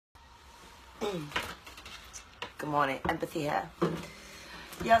Good morning, empathy here.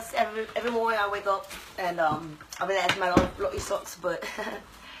 Yes, every morning I wake up and I've been asking my lottery socks, but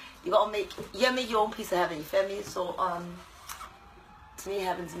you gotta make your own piece of heaven. You feel me? So to me,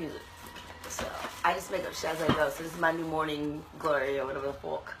 heaven's music. So I just make up shit as I go. So this is my new morning glory or whatever the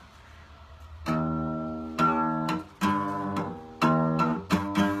fuck.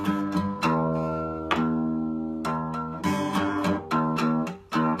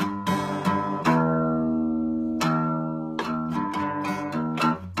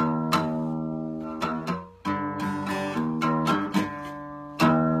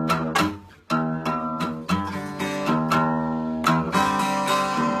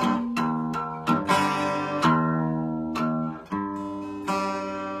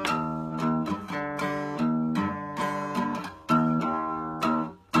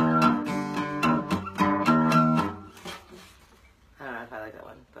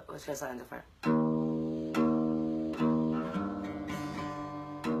 But let's try something different.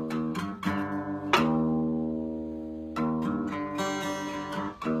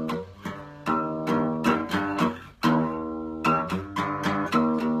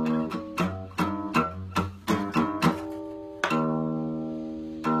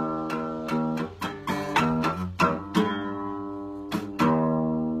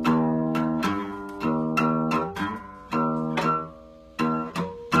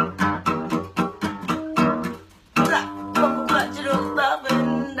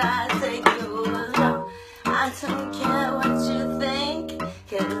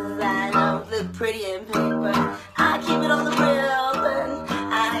 Pretty in paper, I keep it on the real, and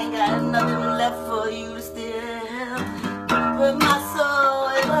I ain't got nothing left for you to steal. But my soul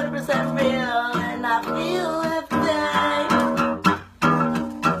is 100% real, and I feel everything.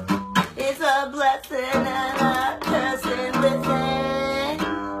 It's a blessing and a curse within.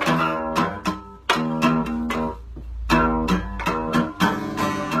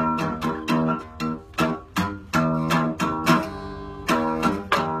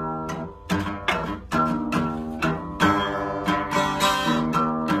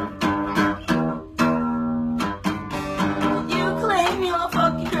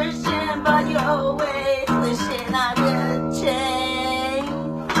 You're always wishing I would change.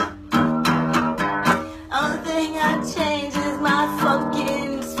 Only thing I change is my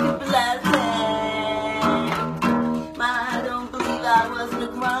fucking stupid last name. I don't believe I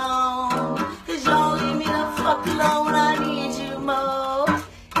wasn't grown, 'cause you don't leave me the fuck alone when I need you most.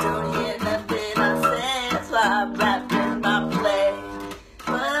 Don't hear nothing I say, that's why I rap in my play.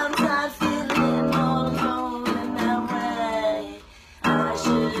 But I'm tired feeling all alone in that way. I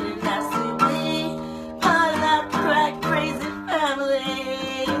shouldn't ask you.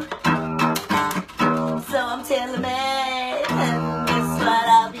 So I'm tailor-made, and guess what?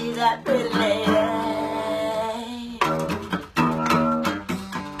 I'll be that pretty lady.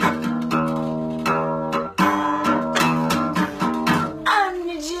 I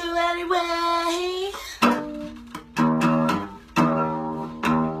need you anyway.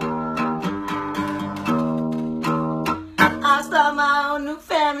 I'll start my own new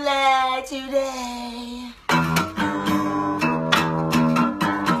family today.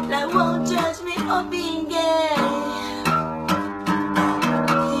 That won't judge me for being gay.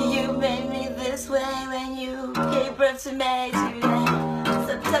 You made me this way when you gave birth to me today.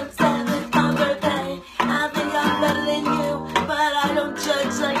 September 7th, my birthday. I think I'm better than you, but I don't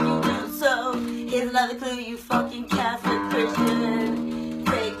judge like you do. So here's another clue, you fucking Catholic Christian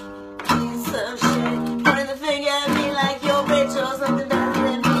fake piece of shit. Pointing the finger at me like you're rich or something better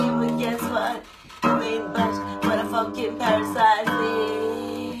than me. But guess what? You ain't much but a fucking parasite.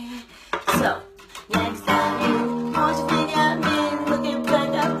 So, next time you point your finger at me, looking back,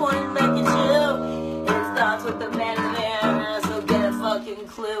 I'm pointing back at you. It starts with the man in the mirror, so get a fucking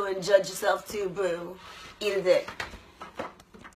clue and judge yourself too, boo. Eat a dick.